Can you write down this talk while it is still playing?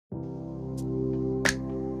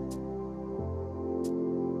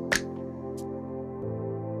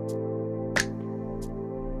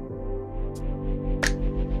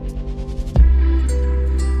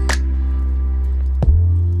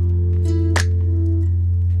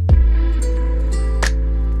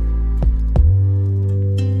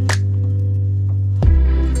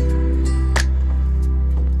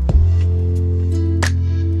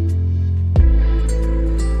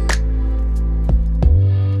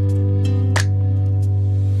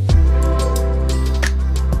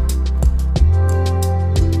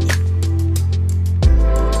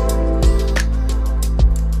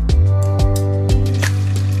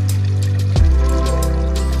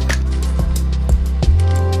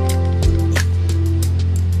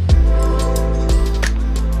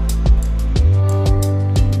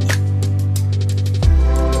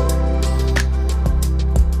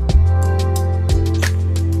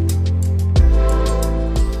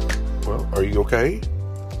You okay?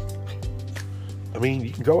 I mean,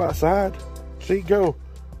 you can go outside. See, go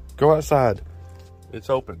outside.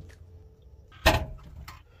 It's open.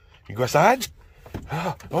 You go outside?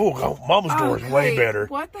 Oh, Mama's door is way better.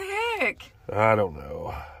 What the heck? I don't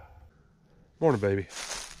know. Morning, baby.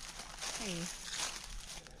 Hey.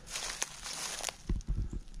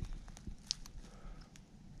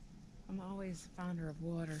 I'm always a finder of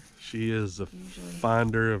water. She is a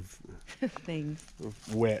finder of things.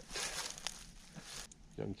 Of wet.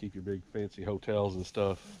 You can keep your big fancy hotels and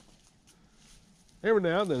stuff. Every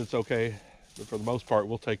now and then it's okay, but for the most part,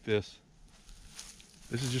 we'll take this.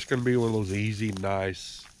 This is just going to be one of those easy,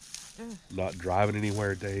 nice, not driving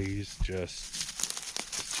anywhere days,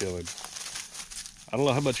 just chilling. I don't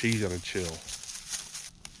know how much he's going to chill.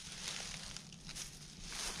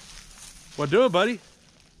 What doing, buddy?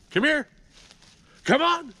 Come here. Come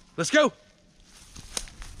on. Let's go.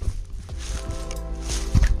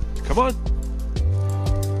 Come on.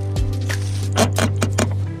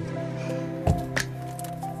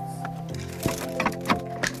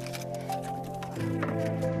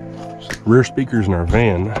 Rear speakers in our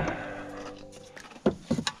van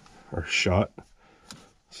are shot,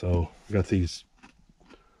 so we got these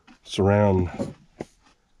surround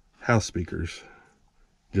house speakers.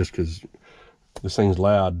 Just because this thing's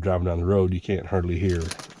loud driving down the road, you can't hardly hear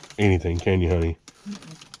anything, can you, honey?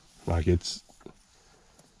 Like it's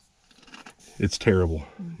terrible.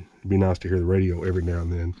 It'd be nice to hear the radio every now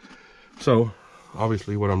and then. So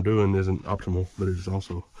obviously what I'm doing isn't optimal, but it's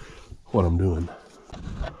also what I'm doing.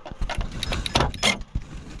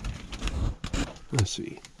 Let's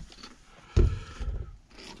see.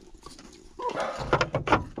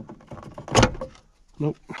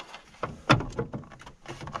 Nope.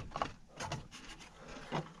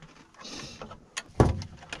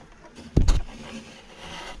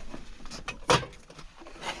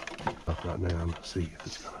 Right now, let's see if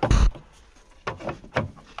it's gonna.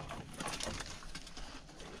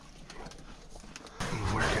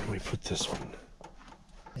 Where can we put this one?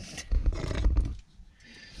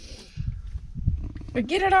 But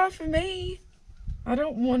get it off of me. I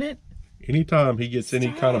don't want it. Anytime he gets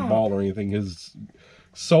any kind of ball or anything, his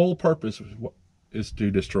sole purpose is to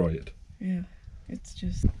destroy it. Yeah, it's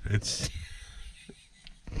just. It's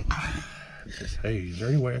just, hey, is there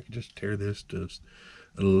any way I could just tear this to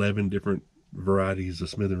 11 different varieties of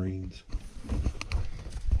smithereens?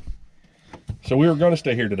 So we were going to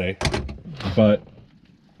stay here today, but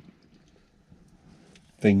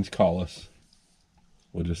things call us.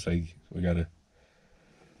 We'll just say we gotta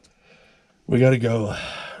go.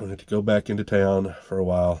 We have to go back into town for a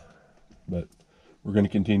while, but we're going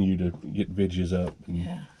to continue to get vidges up. And,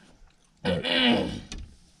 yeah. But,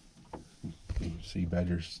 you see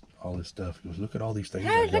Badger's all this stuff. He goes, look at all these things.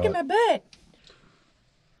 Hey, look at my butt.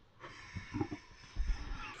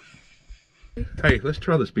 Hey, let's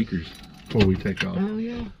try the speakers before we take off. Oh,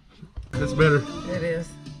 yeah. That's better. It is.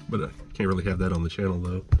 But I can't really have that on the channel,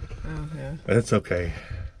 though. Oh, yeah. That's okay.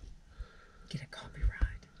 Get a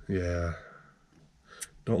copyright. Yeah.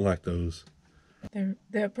 Don't like those.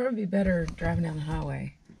 They'll probably be better driving down the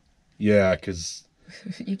highway. Yeah, because...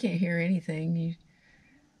 you can't hear anything.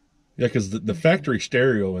 Yeah, because the factory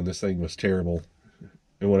stereo in this thing was terrible.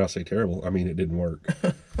 And when I say terrible, I mean it didn't work.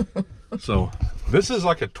 So, this is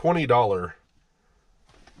like a $20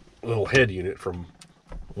 little head unit from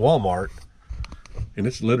Walmart. And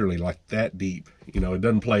it's literally like that deep. You know, it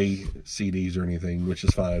doesn't play CDs or anything, which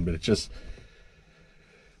is fine. But it's just...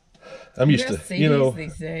 I'm used to, CDs you know,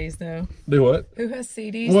 these days, though. Do what? Who has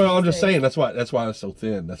CDs? Well, I'm just saying that's why it's so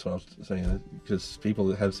thin. That's what I was saying, because people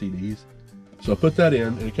that have CDs. So I put that in,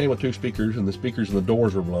 and it came with 2 speakers, and the speakers and the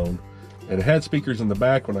doors were blown, and it had speakers in the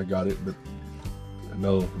back when I got it, but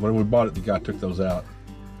no, when we bought it, the guy took those out.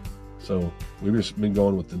 So we've just been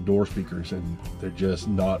going with the door speakers, and they're just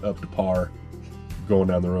not up to par going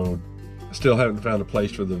down the road. I still haven't found a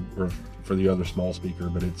place for the other small speaker,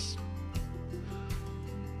 but it's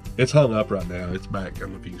hung up right now. It's back. I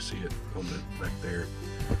don't know if you can see it on the back there.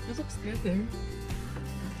 It looks good there.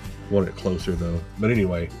 Want it closer though. But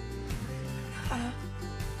anyway,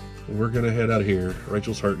 we're gonna head out of here.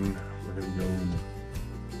 Rachel's hurting. We're gonna go.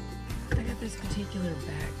 I got this particular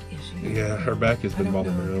back issue. Yeah, her back has been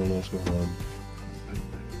bothering her. I don't know what's going on.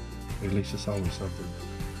 At least it's always something.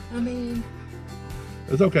 I mean,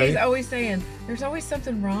 it's okay. He's always saying there's always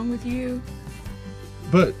something wrong with you.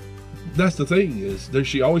 But that's the thing is,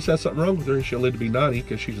 she always has something wrong with her, and she'll live to be 90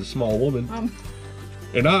 because she's a small woman.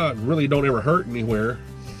 And I really don't ever hurt anywhere.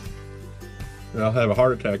 And I'll have a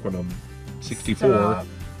heart attack when I'm 64. Stop.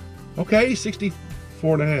 Okay,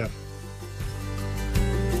 64 and a half.